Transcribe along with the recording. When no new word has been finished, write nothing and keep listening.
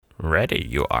Ready,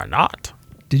 you are not.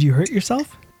 Did you hurt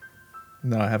yourself?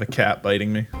 No, I have a cat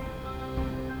biting me.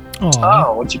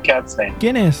 Oh, what's your cat's name?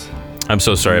 Guinness. I'm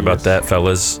so sorry about that,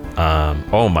 fellas.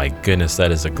 Oh my goodness,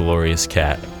 that is a glorious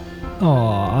cat.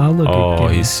 Oh, look at Oh,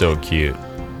 Guinness. he's so cute.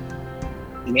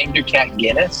 You named your cat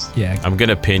Guinness? Yeah. I'm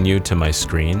gonna pin you to my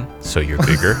screen so you're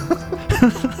bigger.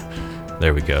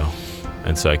 There we go.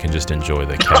 And so I can just enjoy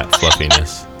the cat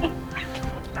fluffiness.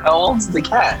 How old's the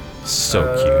cat?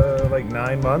 So cute. Like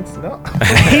 9 months? No.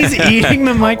 He's eating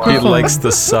the He microphone. likes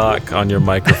the sock on your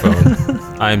microphone.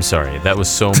 I'm sorry. That was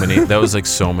so many. That was like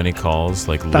so many calls.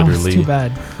 Like That was literally, too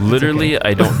bad. literally,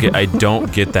 I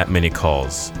don't get that many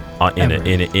calls in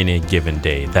a given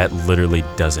day. That literally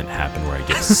doesn't happen where I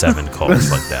get 7 calls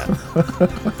like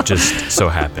that. Just so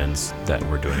happens that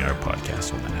we're doing our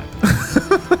podcast when that happens.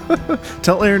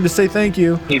 Tell Aaron to say thank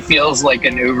you. He feels like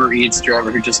an Uber Eats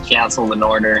driver who just canceled an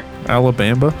order.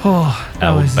 Alabama. Oh,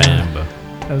 Alabama.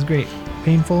 That was great.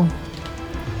 Painful,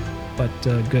 but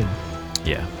good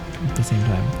Yeah. at the same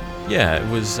time. Yeah,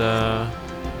 it was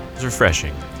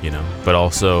refreshing, but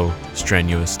also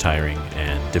strenuous, tiring,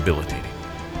 and debilitating.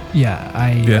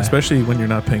 Yeah, Yeah, especially when you're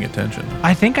not paying attention.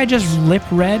 I think I just lip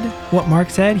read what Mark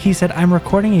said. He said, "I'm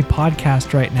recording a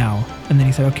podcast right now," and then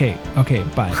he said, "Okay,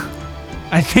 bye."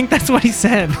 I think that's what he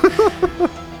said.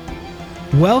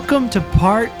 Welcome to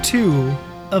part 2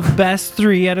 of Best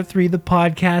 3 out of 3, the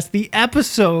podcast, the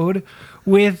episode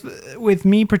with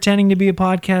me pretending to be a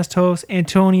podcast host,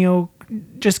 Antonio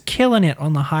just killing it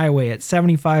on the highway at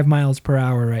 75 miles per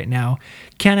hour right now,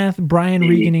 Kenneth, Brian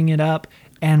Reganing it up,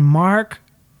 and Mark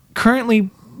currently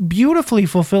beautifully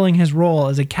fulfilling his role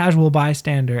as a casual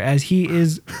bystander as he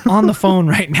is on the phone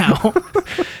right now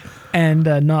and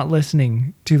not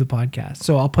listening to the podcast.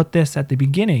 So I'll put this at the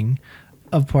beginning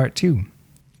of part 2.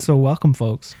 So welcome,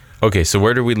 folks. Okay, so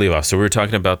where did we leave off? So we were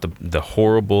talking about the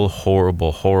horrible,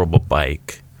 horrible, horrible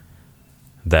bike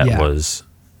that was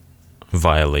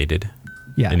violated.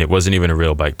 Yeah. And it wasn't even a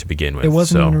real bike to begin with. It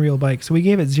wasn't even a real bike. So we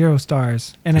gave it 0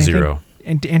 stars. And I 0.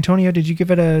 think, Antonio, did you give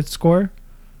it a score?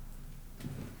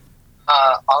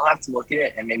 I'll have to look at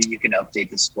it, and maybe you can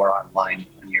update the score online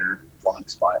on your blog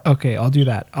spot. Okay, I'll do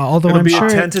that. Although It'll I'm be sure a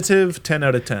tentative 10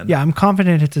 out of 10. Yeah, I'm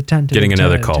confident it's a 10 to Getting 10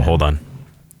 another out of call. 10. Hold on.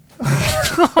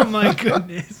 Oh my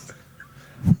goodness.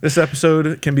 This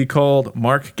episode can be called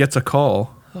Mark Gets a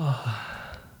Call.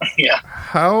 Yeah.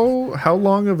 How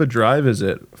long of a drive is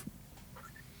it?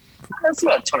 That's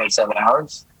about 27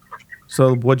 hours.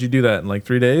 So what'd you do that in like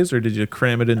 3 days, or did you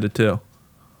cram it into 2?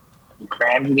 You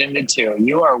crammed it into 2.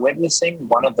 You are witnessing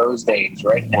one of those days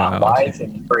right now, Wow. live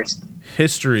in person.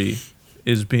 History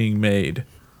is being made.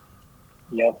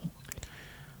 Yep.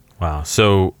 Wow.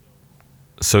 So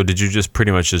did you just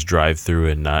pretty much just drive through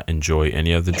and not enjoy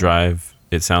any of the drive,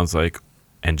 it sounds like,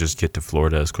 and just get to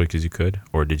Florida as quick as you could?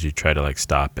 Or did you try to like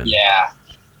stop and... Yeah.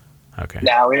 Okay.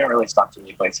 No, we don't really stop too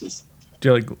many places. Do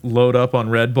you like load up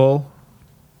on Red Bull?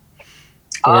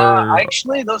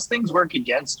 Actually, those things work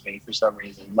against me for some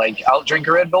reason. Like, I'll drink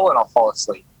a Red Bull and I'll fall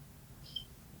asleep.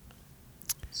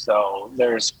 So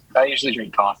I usually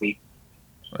drink coffee.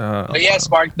 But yes,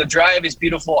 Mark, the drive is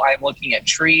beautiful. I'm looking at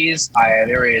trees.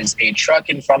 There is a truck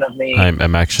in front of me.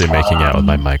 I'm actually making out with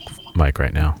my mic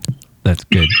right now. That's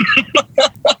good.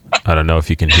 I don't know if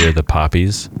you can hear the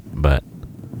poppies, but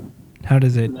How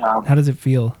does it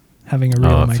feel having a real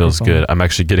microphone? it feels good. I'm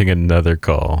actually getting another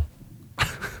call.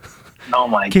 Oh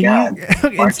my Can God.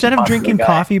 you, instead of drinking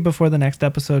coffee before the next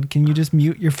episode, can you just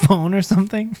mute your phone or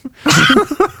something?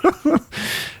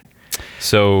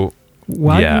 So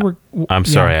I'm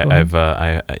sorry.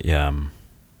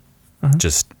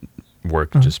 Just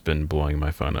work just been blowing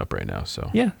my phone up right now. So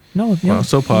Yeah, no, Wow,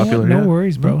 so popular, No yeah.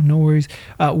 worries, bro. No worries.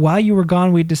 While you were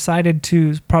gone, we decided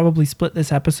to probably split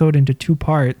this episode into 2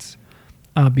 parts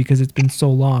because it's been so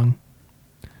long.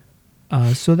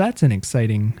 So that's an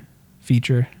exciting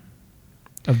feature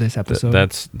of this episode.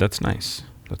 that's nice.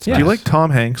 That's Yeah. nice. Do you like Tom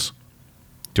Hanks?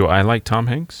 Do I like Tom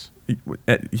Hanks?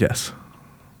 Yes.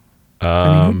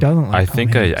 I mean, who doesn't like I Tom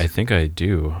think Hanks? I think I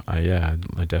do. I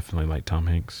definitely like Tom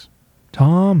Hanks.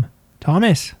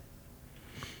 Thomas.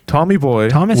 Tommy Boy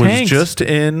Thomas was Hanks. just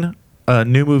in a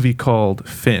new movie called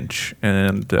Finch,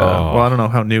 and I don't know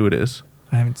how new it is.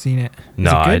 I haven't seen it. Is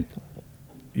No, it good?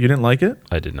 You didn't like it?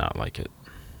 I did not like it.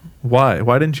 Why?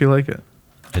 Why didn't you like it?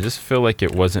 I just feel like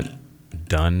it wasn't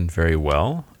done very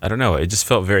well. I don't know. It just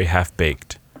felt very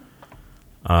half-baked.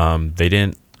 They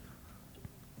didn't...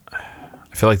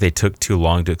 I feel like they took too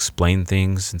long to explain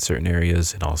things in certain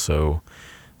areas, and also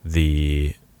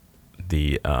the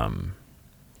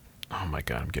oh my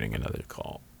God, I'm getting another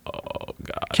call. Oh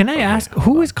God. Can I ask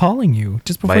who is calling you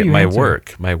just before you my answer?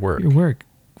 work? My work. Your work.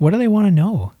 What do they want to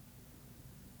know?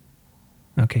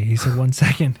 Okay, he said 1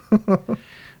 second.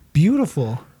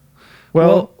 Beautiful.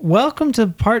 Well, welcome to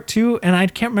part 2. And I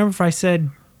can't remember if I said,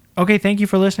 okay, thank you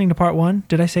for listening to part 1.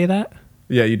 Did I say that?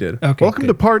 yeah, you did. Okay, Welcome good.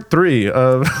 to part 3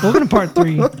 of Welcome to part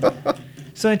 3.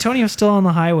 So Antonio's still on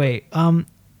the highway.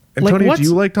 Antonio, do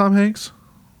you like Tom Hanks?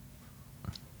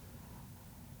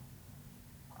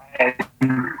 I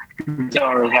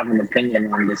don't really have an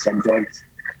opinion on the subject.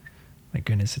 My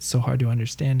goodness, it's so hard to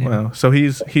understand him. Wow. So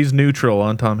he's neutral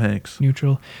on Tom Hanks.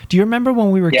 Neutral. Do you remember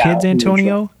when we were kids,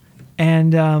 Antonio? Neutral.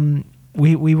 And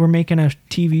we were making a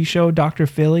TV show, Dr.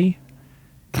 Philly.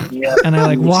 Yeah. And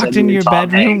I You walked said into you your were Tom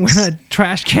bedroom Hanks. with a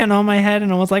trash can on my head,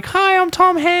 and I was like, "Hi, I'm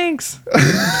Tom Hanks."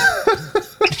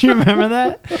 Do you remember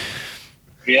that?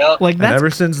 Yeah. Like And that's ever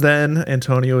since then,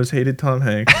 Antonio has hated Tom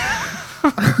Hanks.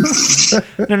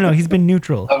 no. He's been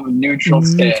neutral. Of a neutral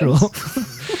stance.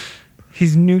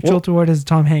 He's neutral Well- toward his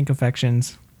Tom Hanks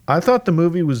affections. I thought the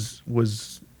movie was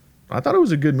I thought it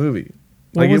was a good movie.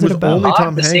 What was it about? only I'll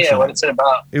Tom have to see Hanks. it. in What it. is it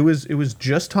about? It was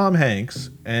just Tom Hanks,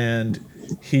 and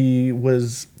he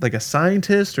was like a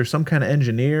scientist or some kind of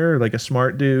engineer, like a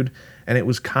smart dude, and it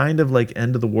was kind of like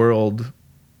end of the world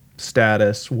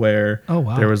status where Oh,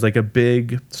 wow. there was like a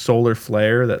big solar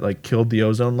flare that like killed the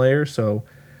ozone layer, so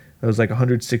it was like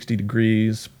 160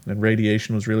 degrees and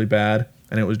radiation was really bad,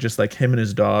 and it was just like him and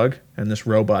his dog and this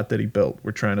robot that he built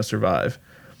were trying to survive.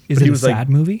 Is But it he a was like- sad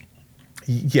movie?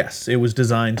 Yes, it was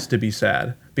designed to be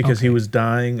sad because he Okay. was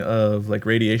dying of like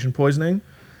radiation poisoning.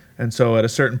 And so at a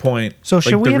certain point, So like,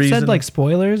 should we the have reason- said like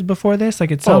spoilers before this?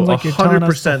 Like it sounds like you're telling us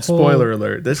 100% the whole- spoiler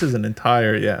alert. This is an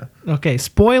entire, yeah. Okay,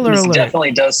 spoiler This alert.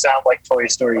 definitely does sound like Toy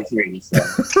Story 3.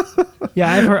 So.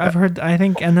 Yeah, I've heard. I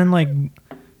think, and then like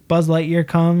Buzz Lightyear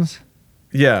comes.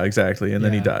 Yeah, exactly. And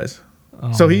then he Yeah. dies.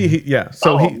 Oh, So he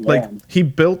Oh, he like man. he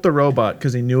built the robot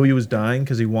because he knew he was dying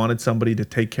because he wanted somebody to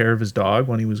take care of his dog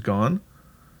when he was gone.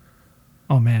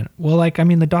 Oh man. Well, like I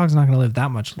mean, the dog's not gonna live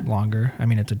that much longer. I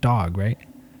mean, it's a dog, right?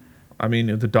 I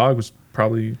mean, the dog was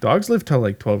probably dogs live till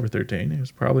like 12 or 13. He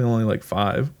was probably only like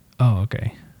 5. Oh,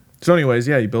 okay. So anyways,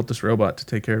 yeah, he built this robot to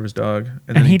take care of his dog, and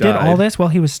And then he did all died. this while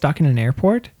he was stuck in an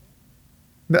airport.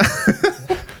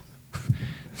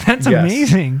 That's Yes.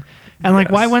 amazing. And like,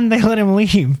 why Yes. wouldn't they let him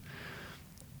leave?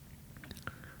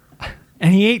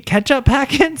 And he ate ketchup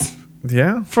packets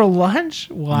Yeah. for lunch.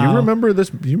 Wow. You remember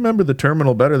this? You remember the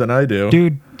terminal better than I do.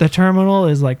 Dude, the terminal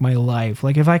is like my life.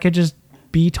 Like if I could just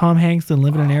be Tom Hanks and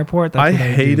live in an airport, that's I what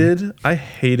I do.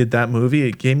 hated that movie.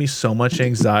 It gave me so much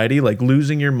anxiety, like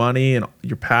losing your money and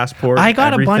your passport. I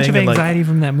got a bunch of everything, and, like, anxiety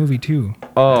from that movie too.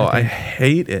 oh, I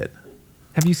hate it.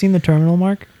 Have you seen the terminal,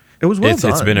 Mark? It was well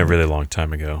done. It's been a really long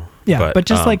time ago. Yeah, but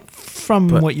just like from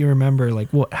but- what you remember, like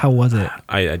how was it?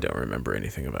 I don't remember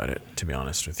anything about it, to be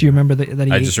honest with Do you you. remember that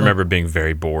he I ate, just like- remember being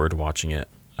very bored watching it.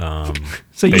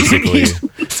 so you basically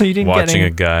so you didn't watching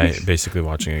get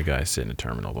watching a guy sit in a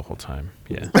terminal the whole time.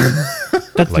 Yeah,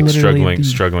 that's like literally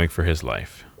struggling for his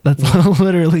life. That's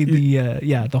literally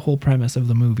the whole premise of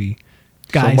the movie.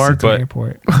 Guy Mark- sits in an but-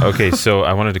 airport. Okay, so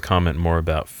I wanted to comment more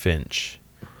about Finch.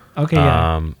 Okay,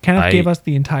 yeah. Kenneth gave us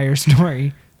the entire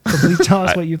story. So please tell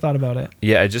us what you thought about it.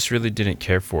 Yeah, I just really didn't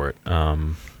care for it. I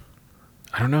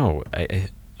don't know. I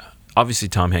obviously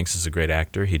Tom Hanks is a great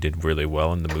actor. He did really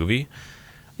well in the movie.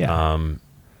 Yeah.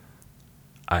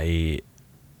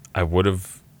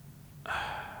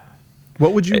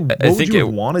 What would you? What I would think you have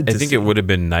wanted to I think see? it would have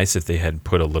been nice if they had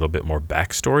put a little bit more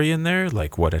backstory in there,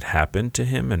 like what had happened to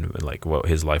him and like what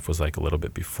his life was like a little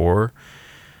bit before.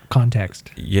 Context.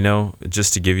 You know,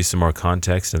 just to give you some more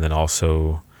context, and then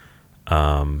also,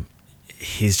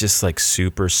 he's just like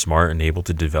super smart and able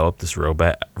to develop this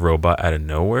robot out of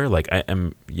nowhere. Like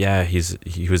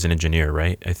he was an engineer,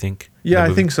 right? I think. in Yeah, the I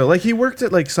movie. think so. Like he worked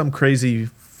at like some crazy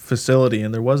facility,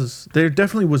 and there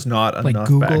definitely was not Like enough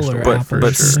Google or backstory. Apple for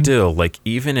But sure. something. still, like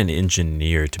even an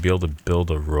engineer to be able to build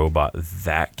a robot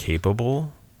that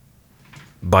capable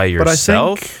by But I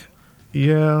yourself, think,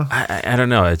 yeah, I don't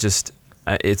know.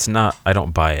 It's not. I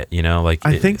don't buy it. You know, like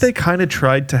I think they kind of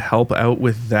tried to help out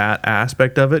with that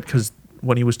aspect of it because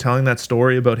when he was telling that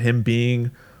story about him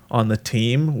being on the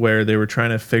team where they were trying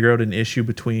to figure out an issue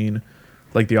between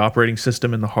like the operating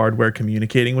system and the hardware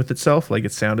communicating with itself, like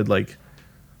it sounded like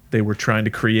they were trying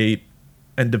to create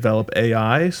and develop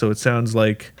AI. So it sounds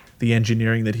like the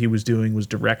engineering that he was doing was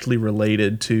directly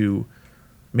related to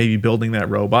maybe building that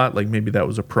robot. Like maybe that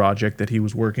was a project that he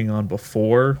was working on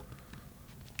before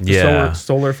the Yeah.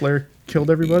 solar flare killed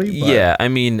everybody. But Yeah, I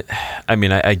mean, I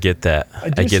get that. I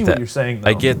do get see that. what you're saying,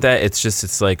 I though. get that.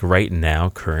 It's like right now,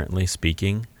 currently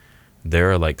speaking, there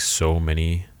are like so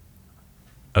many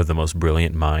of the most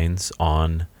brilliant minds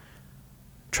on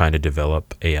trying to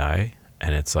develop AI,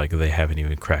 and it's like they haven't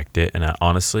even cracked it. And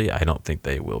honestly, I don't think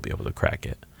they will be able to crack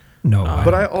it. No,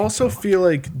 But I also feel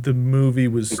like the movie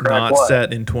was crack not what?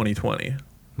 set in 2020.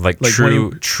 Like Like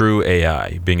true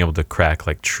AI, being able to crack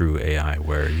like true AI,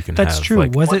 where you can that's have true.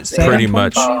 like Was it set pretty in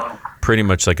much 2020? pretty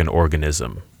much like an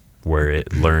organism where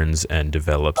it learns and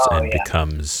develops Oh, and yeah.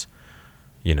 becomes,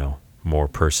 more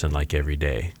person like every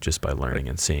day just by learning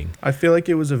and seeing. I feel like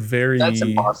it was a That's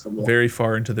impossible. very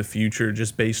far into the future,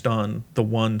 just based on the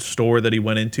one store that he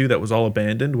went into that was all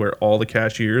abandoned, where all the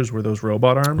cashiers were those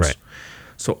robot arms. Right.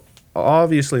 So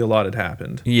obviously a lot had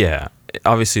happened. Yeah,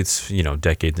 obviously it's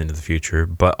decades into the future,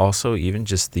 but also even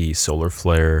just the solar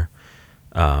flare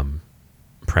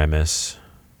premise.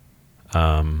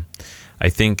 I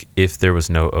think if there was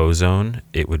no ozone,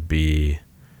 it would be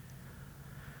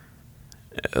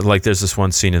like there's this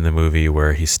one scene in the movie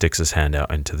where he sticks his hand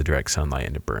out into the direct sunlight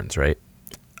and it burns, right?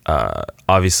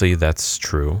 Obviously that's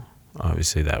true.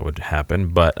 Obviously that would happen,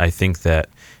 but I think that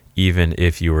even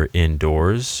if you were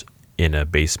indoors in a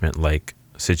basement-like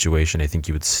situation, I think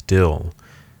you would still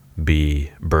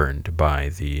be burned by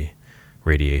the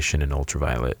radiation and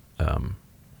ultraviolet.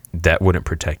 That wouldn't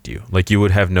protect you. Like you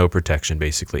would have no protection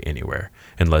basically anywhere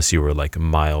unless you were like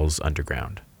miles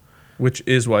underground. Which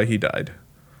is why he died.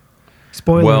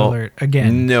 Spoiler alert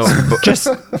again. No, but, Just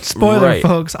spoiler, Right.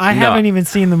 folks. I No. haven't even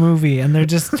seen the movie, and they're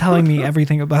just telling me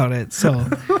everything about it. So,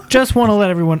 just want to let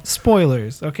everyone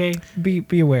spoilers. Okay, be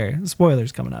aware.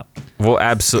 Spoilers coming up. well,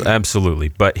 absolutely.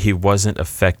 But he wasn't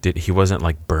affected. He wasn't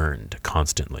like burned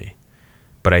constantly.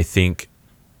 But I think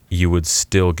you would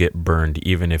still get burned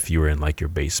even if you were in like your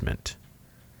basement.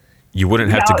 You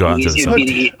wouldn't have to go out into the easy it sun would be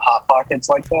to eat Hot Pockets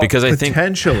like that. because I think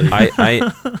Potentially.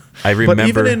 I remember. but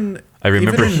even in I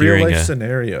remember even in hearing real life a-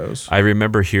 scenarios. I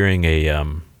remember hearing a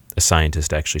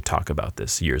scientist actually talk about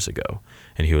this years ago,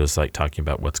 and he was like talking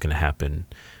about what's going to happen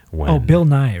when. Oh, Bill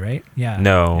Nye, right? Yeah.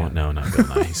 No, Yeah. no, not Bill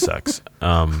Nye. He sucks.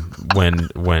 When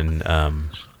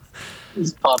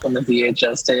He's popping the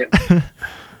VHS tape.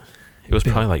 it was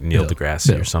probably like Neil Bill, deGrasse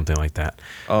Bill. or something like that.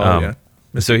 Oh, yeah.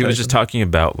 So he was Tyson. just talking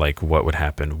about like what would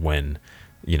happen when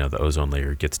the ozone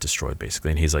layer gets destroyed,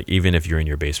 basically. And he's like, even if you're in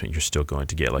your basement, you're still going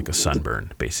to get like a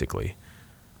sunburn, basically.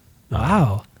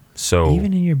 Wow. So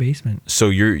Even in your basement. so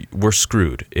we're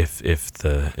screwed if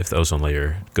the ozone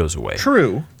layer goes away.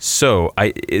 True. So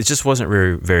it just wasn't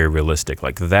very, very realistic.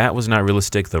 Like that was not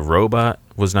realistic. The robot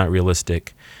was not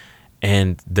realistic,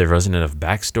 and there wasn't enough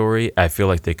backstory. I feel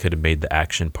like they could have made the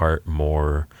action part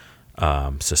more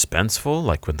suspenseful,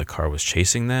 like when the car was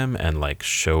chasing them, and like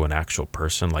show an actual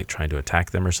person like trying to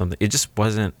attack them or something. It just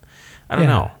wasn't. I don't Yeah.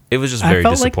 know. It was just I very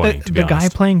felt like disappointing to be the guy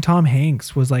honest. playing Tom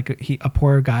Hanks was like a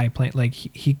poor guy playing. Like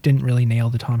he didn't really nail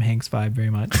the Tom Hanks vibe very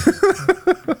much.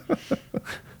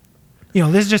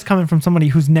 This is just coming from somebody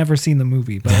who's never seen the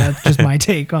movie, but that's just my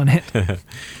take on it.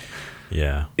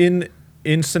 Yeah.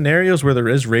 In scenarios where there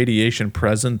is radiation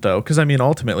present, though, because I mean,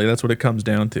 ultimately that's what it comes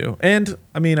down to. And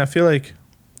I mean, I feel like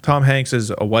Tom Hanks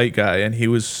is a white guy, and he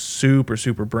was super,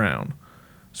 super brown.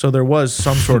 So there was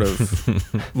some sort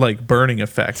of like burning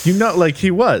effect. Like he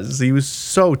was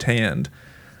so tanned.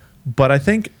 But I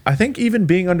think even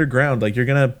being underground, like you're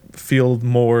gonna feel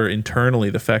more internally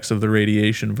the effects of the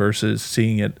radiation versus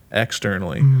seeing it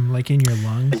externally. Like in your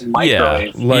lungs.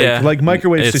 Microwave. Like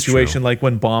microwave it's situation, true. like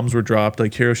when bombs were dropped,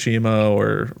 like Hiroshima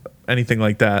or anything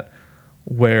like that,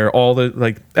 where all the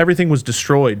like everything was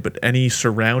destroyed, but any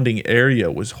surrounding area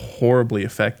was horribly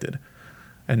affected.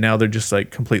 And now they're just like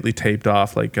completely taped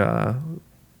off. Like,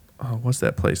 what's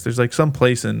that place? There's like some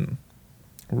place in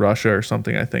Russia or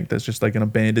something, I think, that's just like an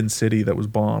abandoned city that was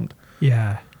bombed.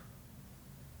 Yeah.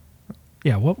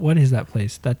 Yeah. What is that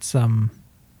place? That's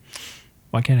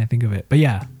why can't I think of it? But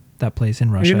yeah, that place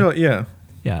in Russia. Yeah.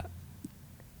 Yeah.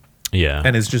 Yeah.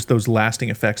 And it's just those lasting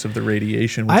effects of the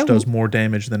radiation, which does more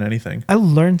damage than anything. I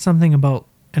learned something about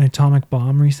an atomic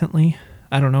bomb recently.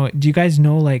 I don't know. Do you guys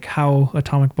know like how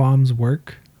atomic bombs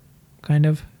work? Kind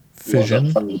of.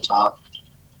 Fission. From the top.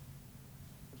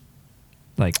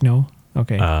 Like no.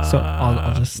 Okay. So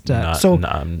I'll just atomic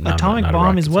not a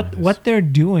bomb is rocket scientist. what they're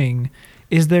doing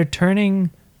is they're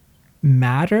turning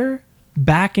matter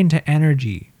back into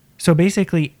energy. So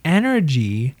basically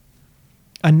energy,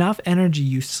 enough energy,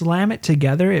 you slam it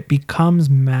together, it becomes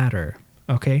matter.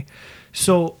 Okay.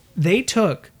 So they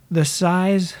took the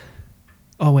size.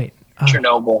 Oh wait.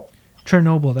 Chernobyl.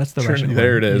 That's the Russian one.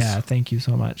 There it is. Yeah. Thank you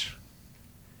so much.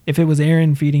 If it was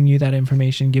Aaron feeding you that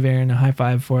information, give Aaron a high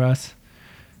five for us.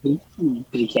 He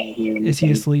can't hear anything. Is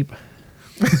he asleep?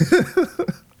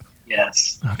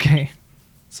 Yes. Okay.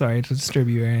 Sorry to disturb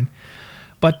you, Aaron.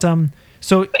 But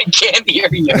so I can't hear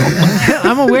you.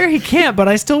 I'm aware he can't, but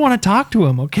I still want to talk to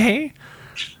him, okay?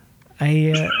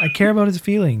 I care about his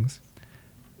feelings.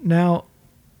 Now,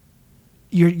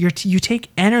 you take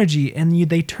energy and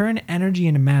they turn energy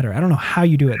into matter. I don't know how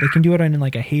you do it. They can do it in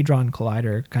like a hadron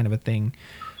collider kind of a thing.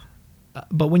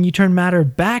 But when you turn matter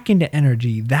back into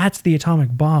energy, that's the atomic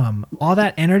bomb. All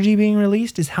that energy being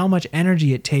released is how much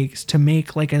energy it takes to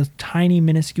make like a tiny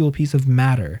minuscule piece of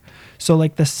matter. So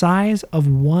like the size of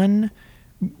 1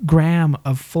 gram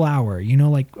of flour, you know,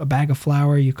 like a bag of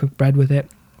flour, you cook bread with it.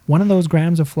 One of those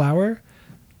grams of flour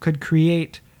could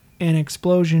create an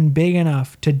explosion big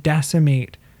enough to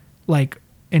decimate like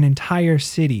an entire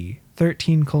city,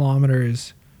 13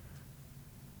 kilometers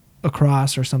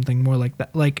across or something more like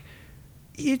that. Like,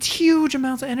 it's huge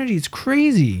amounts of energy. It's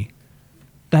crazy.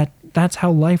 That's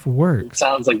how life works. It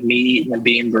sounds like me eating a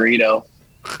bean burrito.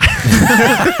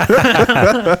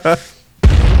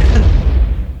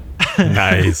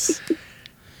 Nice.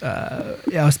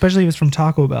 Yeah, especially if it's from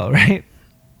Taco Bell, right?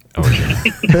 Oh yeah.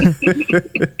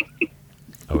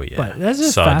 Oh yeah. But that's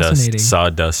just fascinating.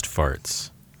 Sawdust farts.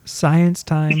 Science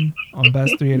time on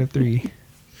best 3 out of 3.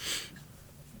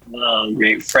 Oh,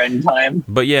 great friend time.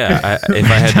 But yeah, if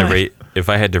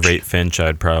I had to rate Finch,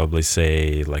 I'd probably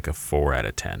say like a 4 out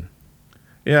of 10.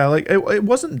 Yeah, like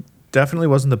it definitely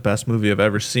wasn't the best movie I've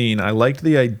ever seen. I liked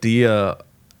the idea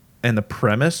and the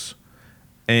premise.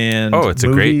 And it's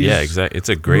it's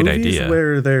a great idea.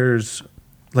 Where there's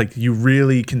like you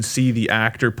really can see the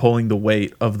actor pulling the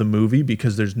weight of the movie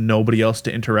because there's nobody else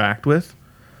to interact with.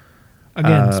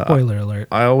 Again, spoiler alert.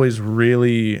 I always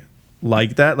really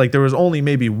liked that. Like there was only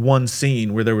maybe one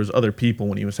scene where there was other people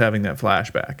when he was having that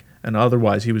flashback, and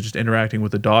otherwise he was just interacting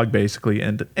with the dog basically,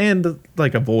 and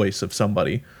like a voice of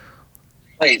somebody.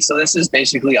 Wait, so this is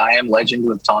basically I Am Legend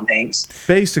with Tom Hanks?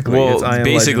 Basically, well, it's I Am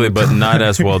basically, Legend. but not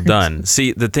as well done.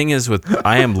 See, the thing is with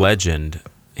I Am Legend,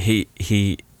 I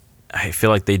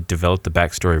feel like they developed the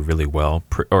backstory really well,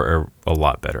 or a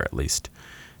lot better at least.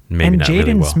 Maybe and not Jaden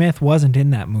really well. Smith wasn't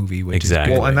in that movie, which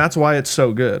Exactly. is Well, and that's why it's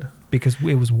so good. because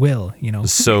it was Will, you know.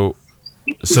 So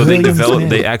William Smith.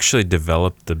 they actually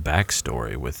developed the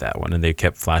backstory with that one, and they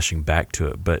kept flashing back to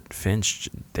it. But Finch,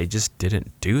 they just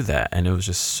didn't do that, and it was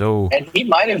just so. And he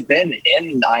might have been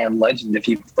in I Am Legend if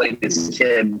he played his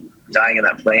kid dying in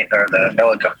that plane or the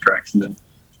helicopter accident.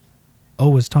 Oh,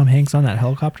 was Tom Hanks on that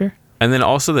helicopter? And then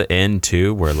also the end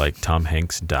too, where like Tom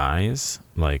Hanks dies,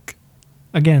 like.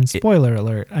 Again, spoiler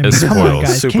alert. I mean, come on, spoil,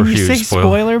 guys. super Can you huge say spoil.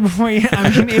 spoiler before you? I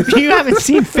mean, if you haven't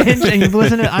seen Finch and you've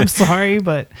listened to it, I'm sorry,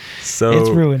 but So it's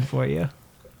ruined for you.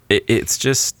 It's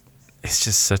just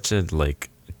such a like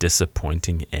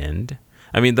disappointing end.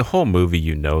 I mean, the whole movie,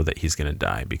 you know that he's gonna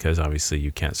die because obviously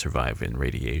you can't survive in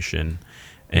radiation,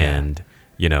 and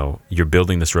you know you're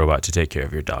building this robot to take care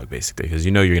of your dog basically because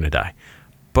you know you're gonna die.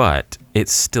 But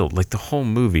it's still like the whole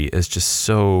movie is just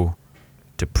so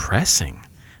depressing.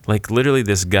 Like literally,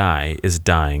 this guy is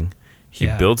dying. He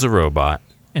builds a robot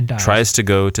And dies. tries to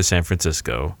go to San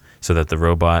Francisco so that the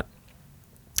robot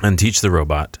and teach the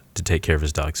robot to take care of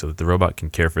his dog so that the robot can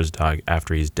care for his dog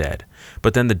after he's dead.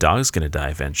 But then the dog's going to die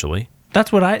eventually.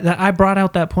 That's what I brought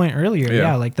out that point earlier.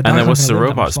 Yeah, like the. And then dog's what's not the gonna live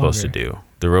that robot much supposed to longer. do?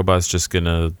 The robot's just going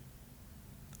to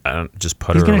just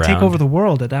put He's her going around. to take over the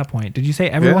world at that point. Did you say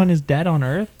everyone is dead on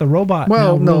Earth? The robot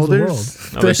now rules the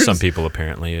world. No, there's some people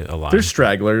apparently alive. There's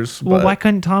stragglers. Well, why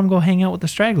couldn't Tom go hang out with the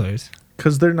stragglers?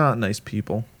 Because they're not nice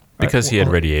people. Because he had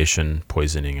well- radiation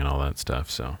poisoning and all that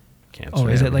stuff, so cancer. Oh,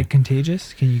 is it everything. like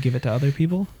contagious? Can you give it to other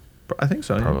people? I think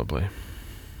so. yeah. Probably.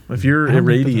 If you're I don't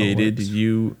think that's how it irradiated, works.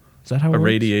 you Is that how it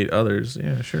irradiate others.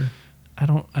 Yeah, sure. works? I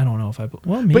don't know if I.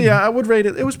 Well, maybe. But yeah, I would rate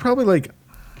it. It was probably like,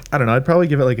 I don't know. I'd probably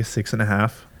give it like a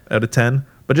 6.5 out of 10.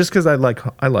 But just because I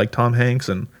like Tom Hanks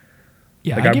and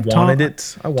Yeah, like I I give wanted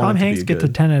it. I wanted Tom it to Hanks be gets a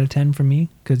good. 10 out of 10 from me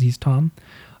because he's Tom.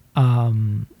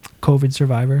 COVID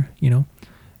survivor, you know.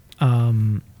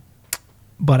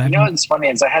 But I You know what's funny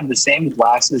is I had the same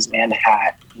glasses and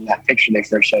hat in that picture they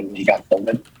first showed when he got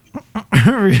COVID.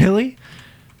 really.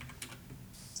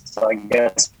 So I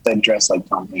guess I dressed like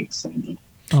Tom Hanks. And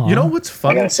You know what's I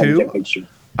funny gotta send you a too? picture.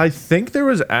 I think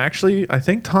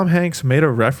Tom Hanks made a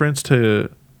reference to,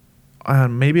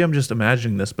 maybe I'm just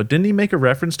imagining this, but didn't he make a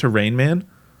reference to Rain Man,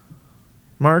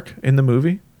 Mark, in the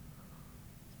movie?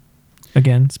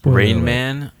 Again, spoiler Rain alert.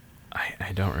 Man?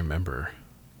 I don't remember.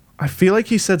 I feel like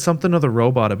he said something to the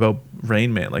robot about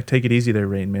Rain Man, like take it easy there,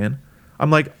 Rain Man. I'm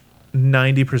like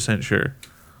 90% sure.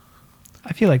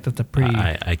 I feel like that's a pretty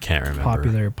I can't remember.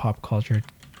 popular pop culture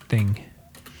thing.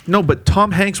 No, but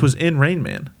Tom Hanks was in Rain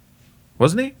Man,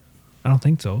 wasn't he? I don't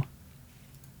think so.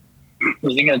 I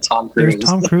was thinking of Tom Cruise. There's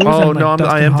Tom Cruise. Oh and, no, like, I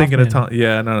Dustin am thinking of Hoffman. Tom.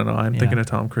 Yeah, no. I'm Yeah. thinking of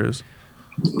Tom Cruise.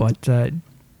 But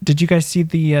did you guys see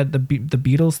the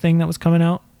Beatles thing that was coming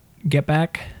out? Get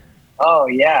Back. Oh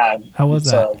yeah. How was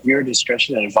It's that? Viewer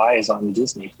discretion advised on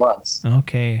Disney Plus.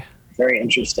 Okay. Very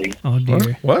interesting. Oh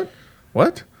dear.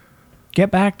 What? Get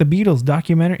Back, the Beatles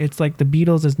documentary. It's like the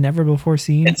Beatles as never before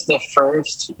seen. It's the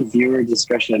first viewer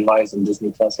discretion advised on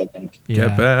Disney Plus, I think.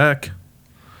 Get back.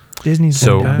 Disney's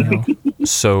So- going downhill.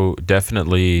 So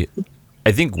definitely,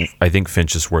 I think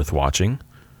Finch is worth watching.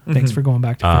 Thanks for going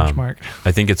back to Finch, Mark.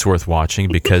 I think it's worth watching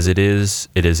because it is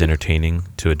entertaining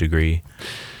to a degree,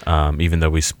 even though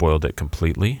we spoiled it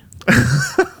completely.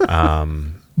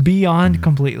 Beyond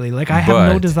completely. Like, I have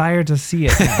no But- desire to see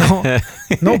it now.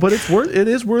 No, but it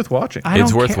is worth watching. I don't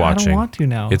It's worth care. I watching. don't want to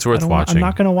now. It's worth I don't watching. I'm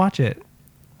not going to watch it.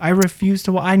 I refuse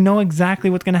to. I know exactly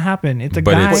what's going to happen. It's a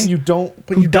But guy it's- But you don't.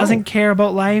 who doesn't care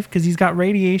about life because he's got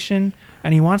radiation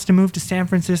and he wants to move to San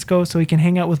Francisco so he can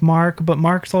hang out with Mark, but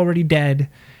Mark's already dead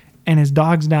and his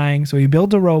dog's dying, so he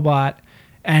builds a robot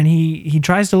and he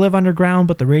tries to live underground,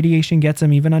 but the radiation gets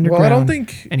him even underground. Well, I don't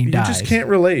think and he you dies. just can't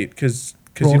relate because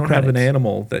Roll you don't have an credits.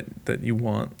 animal that you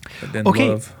want and Okay,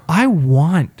 love. I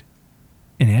want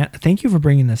thank you for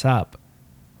bringing this up.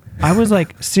 I was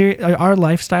like, our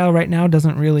lifestyle right now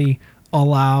doesn't really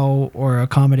allow or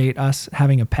accommodate us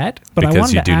having a pet, but I Because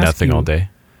wanted you to do ask nothing you, all day.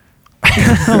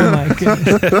 Oh my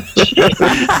goodness.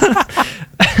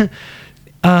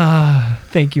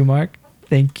 Thank you, Mark.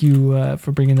 Thank you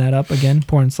for bringing that up again,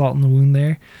 pouring salt in the wound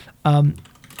there.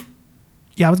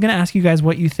 Yeah, I was going to ask you guys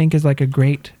what you think is like a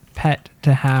great pet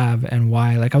to have and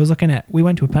why. Like, we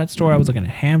went to a pet store. I was looking at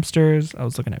hamsters. I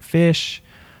was looking at fish.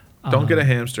 Don't get a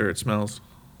hamster; it smells.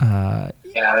 Yeah,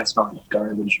 that's not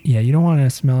garbage. Yeah, you don't want a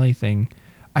smelly thing.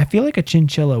 I feel like a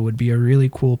chinchilla would be a really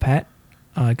cool pet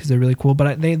because they're really cool,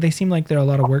 but they seem like they're a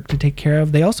lot of work to take care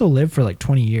of. They also live for like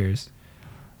 20 years.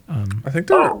 I think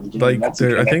they're that's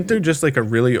I think they're just like a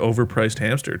really overpriced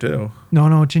hamster too.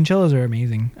 No, chinchillas are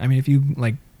amazing. I mean, if you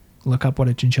like look up what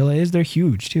a chinchilla is, they're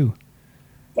huge too.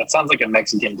 That sounds like a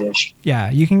Mexican dish. Yeah,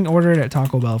 you can order it at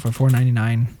Taco Bell for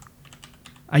 $4.99.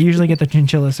 I usually get the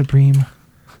chinchilla supreme.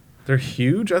 They're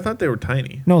huge. I thought they were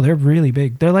tiny. No, they're really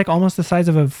big. They're like almost the size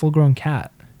of a full-grown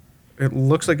cat. It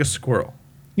looks like a squirrel.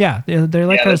 Yeah, they're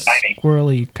like Yeah, a they're tiny.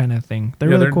 squirrely kind of thing. They're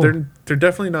Yeah, really cool. they're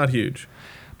definitely not huge.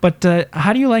 But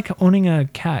how do you like owning a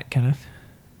cat, Kenneth?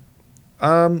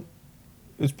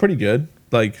 It's pretty good.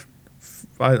 Like,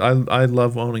 I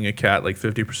love owning a cat like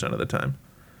 50% of the time.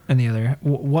 And the other,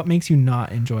 what makes you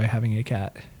not enjoy having a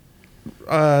cat?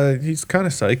 He's kind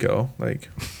of psycho. Like,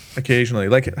 occasionally,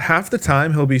 like half the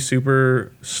time he'll be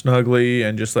super snuggly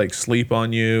and just like sleep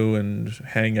on you and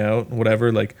hang out and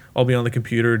whatever. Like, I'll be on the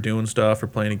computer doing stuff or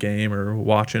playing a game or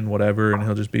watching whatever, and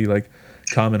he'll just be like,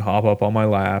 come and hop up on my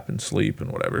lap and sleep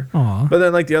and whatever. Aw. But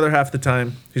then like the other half of the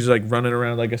time, he's like running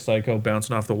around like a psycho,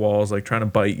 bouncing off the walls, like trying to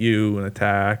bite you and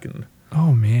attack. And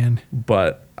Oh man.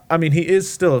 but I mean,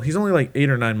 he's only like 8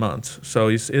 or 9 months, so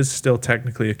he is still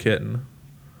technically a kitten.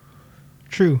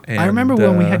 True. I And, remember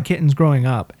when we had kittens growing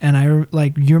up, and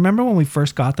you remember when we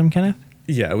first got them, Kenneth?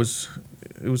 Yeah, it was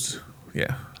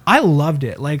yeah. I loved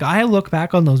it. Like, I look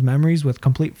back on those memories with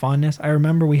complete fondness. I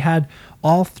remember we had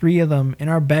all 3 of them in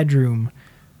our bedroom,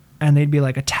 and they'd be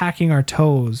like attacking our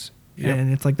toes, Yep.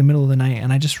 and it's like the middle of the night,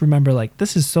 and I just remember like,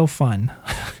 this is so fun.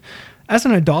 As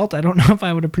an adult, I don't know if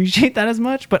I would appreciate that as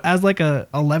much, but as like a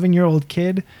 11-year-old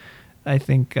kid, I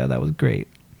think that was great.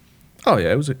 Oh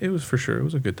yeah, it was for sure. It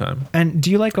was a good time. And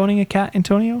do you like owning a cat,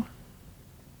 Antonio?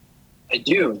 I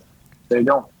do. They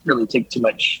don't really take too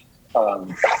much. You don't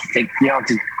have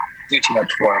to do too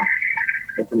much for them.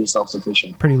 They're pretty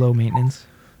self-sufficient. Pretty low maintenance.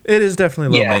 It is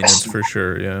definitely low Yes. maintenance for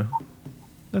sure. Yeah.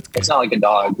 That's good. It's not like a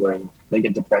dog where they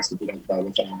get depressed if you don't play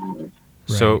with them.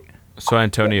 So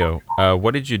Antonio,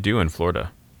 what did you do in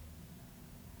Florida?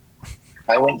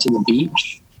 I went to the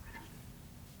beach,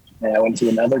 and I went to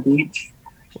another beach.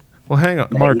 Well, hang on,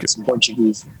 And I Mark. ate some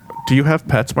Portuguese. Do you have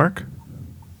pets, Mark?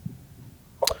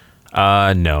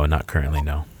 No, not currently.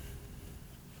 No.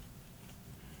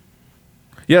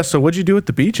 Yeah. So what'd you do at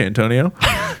the beach, Antonio?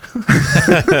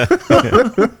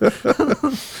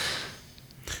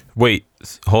 Wait,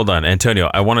 hold on, Antonio.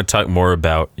 I want to talk more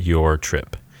about your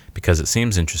trip because it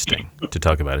seems interesting to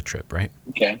talk about a trip, right?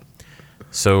 Okay.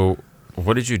 So,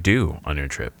 what did you do on your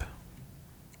trip?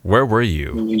 Where were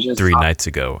you We just 3 hopped- nights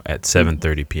ago at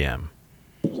 7:30 p.m.?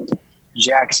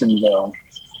 Jacksonville,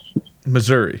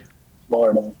 Missouri.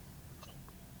 Florida.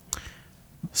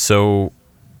 So,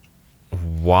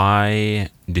 why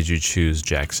did you choose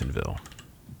Jacksonville?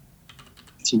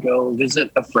 To go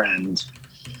visit a friend.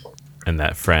 And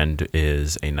that friend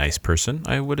is a nice person,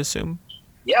 I would assume.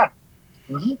 Yeah.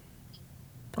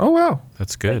 Oh wow,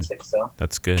 That's I good. think so.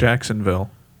 That's good.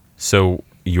 Jacksonville. So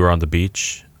you were on the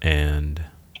beach, and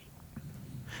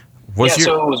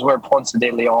So it was where Ponce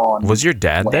de Leon. Was your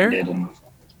dad there?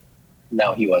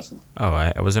 No, he wasn't. Oh,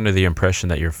 I was under the impression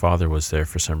that your father was there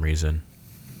for some reason.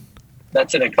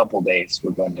 That's in a couple days.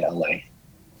 We're going to LA.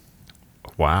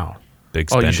 Wow, big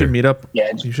spender. Oh, you should meet up.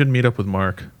 Yeah. You should meet up with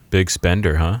Mark. Big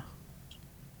spender, huh?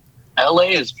 LA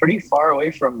is pretty far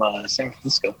away from San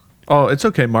Francisco. Oh, it's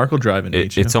okay. Mark will drive and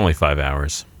meet you. It's only 5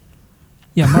 hours.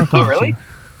 Yeah, Mark. Oh, really?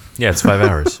 Yeah, it's 5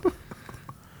 hours.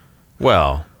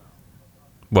 Well,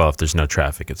 if there's no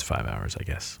traffic, it's 5 hours, I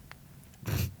guess.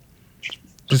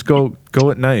 Just go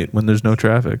at night when there's no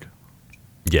traffic.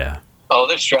 Yeah. Oh,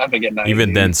 there's traffic at night.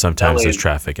 Even then, sometimes LA there's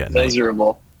traffic at night.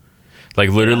 Miserable. Like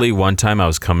literally one time I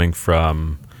was coming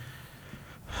from,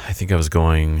 I think I was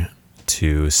going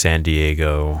to San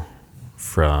Diego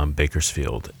from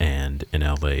Bakersfield, and in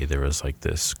LA there was like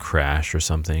this crash or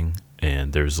something,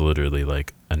 and there's literally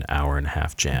like an hour and a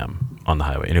half jam on the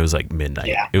highway, and it was like midnight.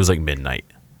 Yeah. It was like midnight.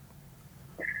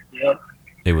 Yep.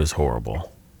 It was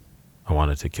horrible. I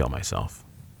wanted to kill myself.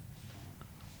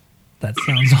 That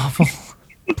sounds awful.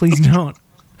 Please don't.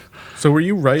 So were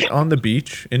you right on the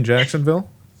beach in Jacksonville?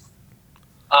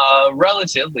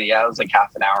 Relatively, yeah. It was like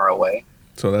half an hour away.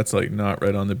 So that's like not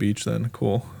right on the beach then.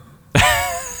 Cool.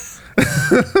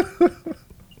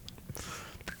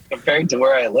 Compared to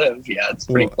where I live, yeah, it's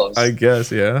pretty close. I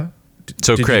guess, yeah.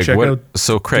 So Did you Craig, check what? out-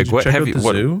 So Craig, did you what check have out you the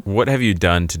zoo? what have you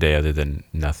done today other than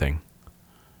nothing?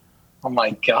 Oh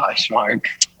my gosh, Mark.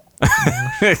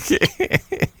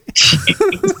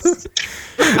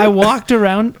 I walked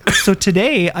around. So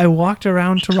today I walked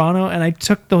around Toronto and I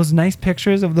took those nice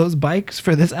pictures of those bikes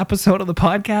for this episode of the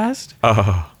podcast.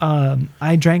 Oh,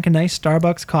 I drank a nice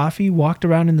Starbucks coffee, walked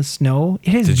around in the snow.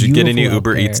 It is did you get any beautiful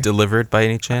out Uber Eats there. delivered by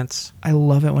any chance? I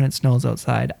love it when it snows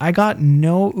outside. I got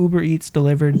no Uber Eats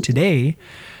delivered today.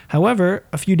 However,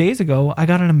 a few days ago, I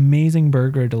got an amazing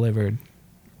burger delivered.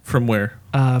 From where?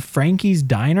 Frankie's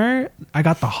Diner. I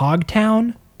got the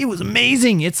Hogtown. It was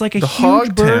amazing. It's like a The huge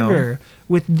Hogtown? burger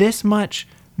with this much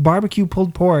barbecue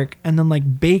pulled pork and then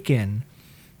like bacon.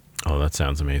 Oh, that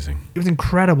sounds amazing. It was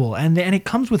incredible. And it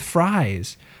comes with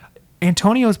fries.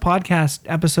 Antonio's podcast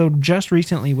episode just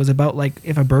recently was about like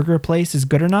if a burger place is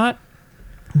good or not.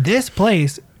 This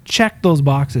place checked those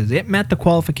boxes. It met the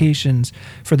qualifications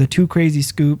for the 2 crazy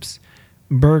scoops,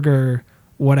 burger,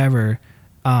 whatever.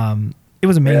 It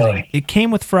was amazing. Really? It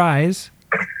came with fries.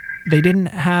 They didn't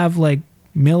have like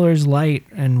Miller's Light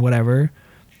and whatever.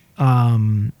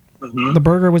 The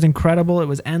burger was incredible. It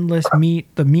was endless meat.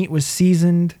 The meat was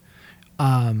seasoned.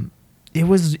 It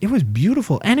was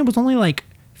beautiful, and it was only like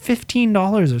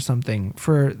 $15 or something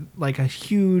for like a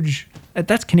huge.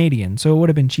 That's Canadian, so it would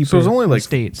have been cheaper. So it was only in like the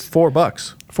States. $4.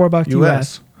 $4 US.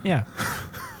 US. Yeah.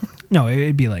 No,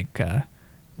 it'd be like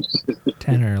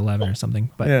 10 or 11 or something.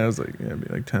 But Yeah, it was like it'd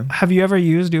be like 10. have you ever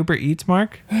used Uber Eats,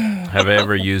 Mark? Have I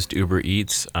ever used Uber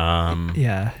Eats?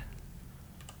 Yeah.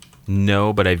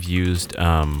 No, but I've used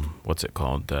what's it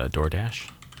called? DoorDash.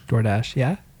 DoorDash,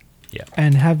 yeah. Yeah.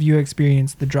 And have you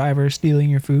experienced the driver stealing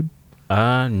your food?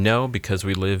 No, because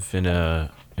we live in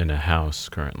a house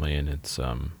currently, and it's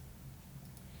a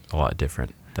lot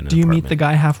different than an Do you meet apartment. the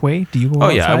guy halfway? Do you go Oh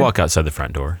yeah, I outside? walk outside the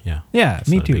front door. Yeah. Yeah, It's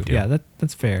me not a too. big deal. Yeah,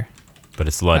 that's fair. But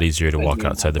it's a lot easier to I walk do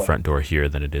outside the halfway. front door here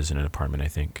than it is in an apartment, I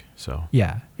think. So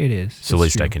Yeah, it is. it's the It's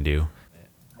least I true. can do.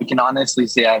 I can honestly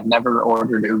say I've never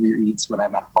ordered Uber Eats when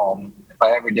I'm at home. If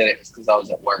I ever did it, it's because I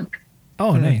was at work,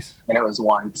 Oh, nice. and it was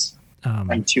once.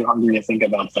 I'm too hungry to think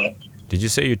about that. Did you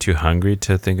say you're too hungry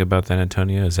to think about that,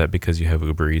 Antonio? Is that because you have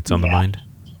Uber Eats on the Yeah. mind?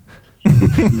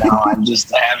 No, I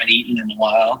haven't eaten in a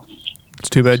while. It's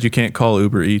too bad you can't call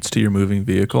Uber Eats to your moving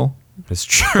vehicle. It's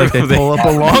true. Like they pull up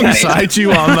alongside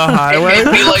you on the highway.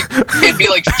 It'd be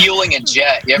like fueling a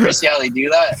jet. You ever see how they do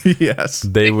that? Yes.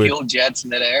 they would fuel jets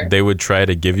midair. they would try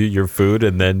to give you your food,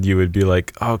 and then you would be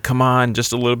like, "Oh, come on,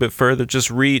 just a little bit further, just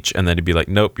reach." And then it'd be like,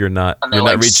 "Nope, you're not. And they're You're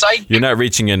not like, reaching. "Psych." You're not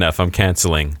reaching enough. I'm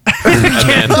canceling." and,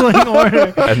 Canceling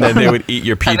order. then they would eat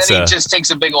your And then pizza. he just takes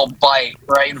a big old bite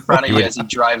right in front of you as he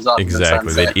drives off Exactly. in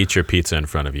the sunset, They'd eat your pizza in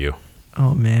front of you,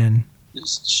 Oh man.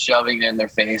 just shoving it in their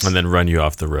face. and then run you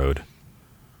off the road.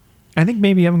 I think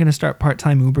maybe I'm gonna start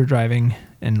part-time Uber driving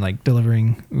and like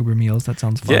delivering Uber meals. That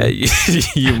sounds fun. Yeah,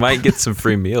 you might get some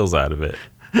free meals out of it.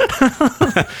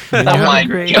 Oh That my would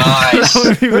be great. gosh. That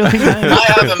would be really nice.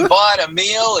 I haven't bought a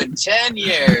meal in 10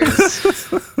 years.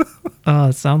 Oh,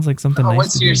 it sounds like something nice.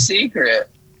 What's to your do. secret?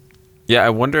 Yeah, I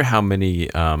wonder how many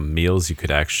meals you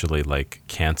could actually like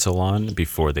cancel on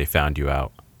before they found you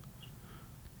out.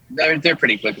 They're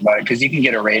pretty quick about it because you can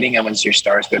get a rating, and once your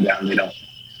stars go down, they don't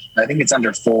I think it's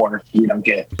under 4. You don't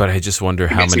get. But I just wonder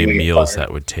how guess many you would get meals fired.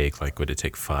 that would take. Like, would it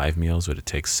take 5 meals? Would it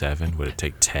take 7? Would it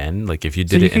take 10? Like, if you So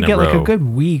did you it in could a get like row, a good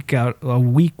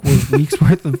week's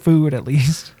worth of food at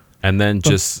least. and then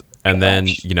then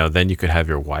you could have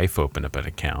your wife open up an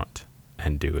account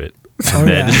and do it, and Oh,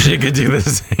 then yeah. she could do the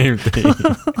same thing.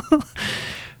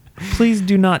 Please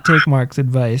do not take Mark's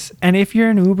advice. And if you're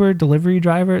an Uber delivery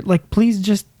driver, like please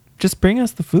just bring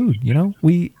us the food, you know?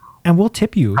 We'll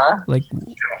tip you. Huh? Like,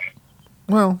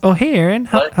 Well, oh hey Aaron,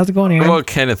 What? how's it going, Aaron? Well,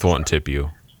 Kenneth won't tip you.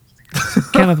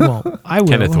 Kenneth won't. I will.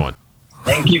 Kenneth won't.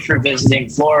 Thank you for visiting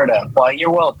Florida. Well, you're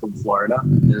welcome, Florida.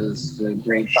 It was a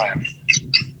great time.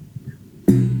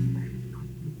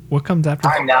 What comes after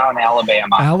I'm now in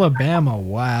Alabama. Alabama?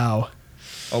 Wow.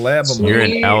 Alabama. You're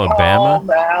in Sweet Alabama? home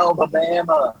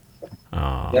Alabama.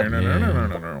 Oh, Yep.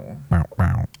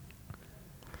 man.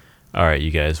 All right,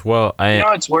 you guys. Well, You know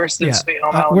what's worse than Yeah, Sweet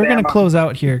Home Alabama? we're gonna close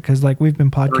out here because like we've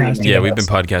been podcasting. yeah, we've been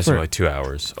podcasting For for like 2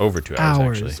 hours, over 2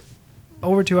 hours, actually.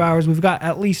 Over 2 hours. We've got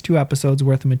at least 2 episodes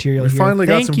worth of material We here. finally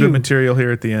got Thank some you good material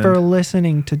here at the end. for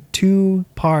listening to 2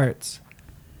 parts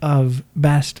of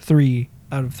Best 3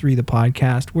 out of 3 the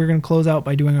podcast. We're gonna close out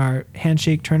by doing our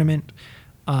handshake tournament.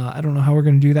 I don't know how we're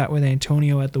gonna do that with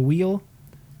Antonio at the wheel.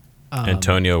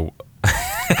 Antonio.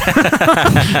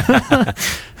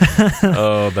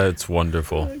 Oh, that's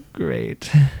wonderful. Great.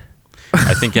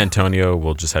 I think Antonio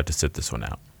will just have to sit this one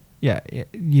out. Yeah.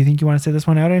 You think you want to say this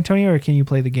one out, Antonio, or can you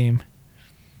play the game?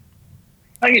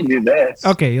 I can do this.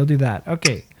 Okay, you'll do that.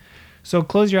 Okay. So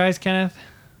close your eyes, Kenneth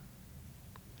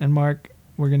and Mark.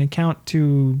 We're going to count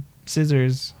to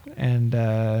scissors. And,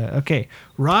 okay.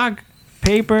 Rock,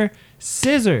 paper,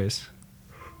 scissors.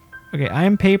 Okay,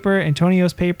 I'm paper,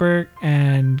 Antonio's paper,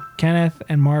 and Kenneth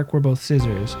and Mark were both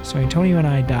scissors. So Antonio and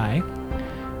I die.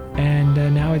 And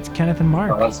now it's Kenneth and Well,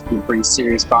 Mark. that's pretty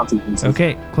serious consequences.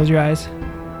 Okay, close your eyes.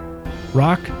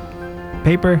 Rock,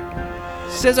 paper,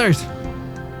 scissors.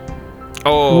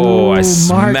 Oh, I Ooh,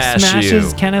 Mark smash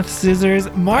smashes you. Kenneth's scissors.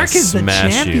 Mark I is the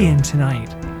smash champion you.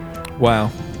 tonight. Wow.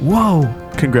 Whoa.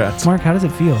 Congrats. Mark, how does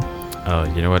it feel? Oh,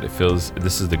 you know what? It feels.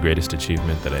 This is the greatest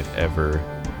achievement that I've ever.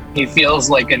 He feels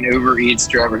like an Uber Eats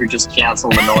driver who just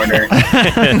canceled an order.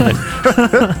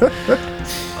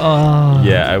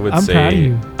 Yeah, I would I'm say. proud of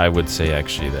you. I would say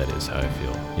actually that is how I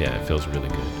feel. Yeah, it feels really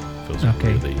good. It feels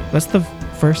Okay, really. that's the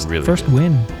first really first good.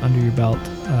 win under your belt.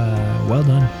 Well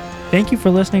done. Thank you for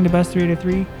listening to Best 3 out of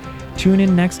 3. Tune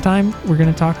in next time. We're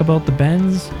going to talk about the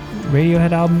Benz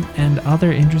Radiohead album and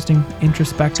other interesting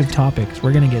introspective topics.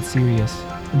 We're going to get serious.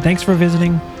 And thanks for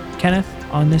visiting Kenneth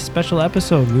on this special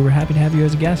episode. We were happy to have you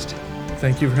as a guest.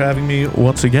 Thank you for having me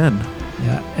once again.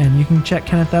 Yeah, and you can check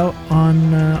Kenneth out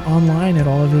on online at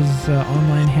all of his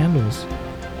online handles.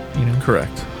 You know,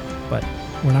 Correct. but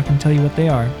we're not going to tell you what they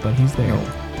are. But he's there. No.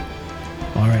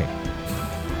 All right.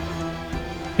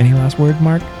 Any last words,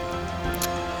 Mark?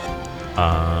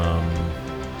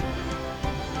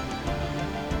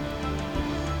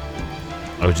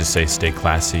 I would just say stay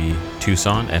classy,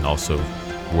 Tucson, and also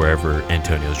wherever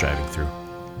Antonio's driving through.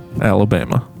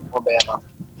 Alabama.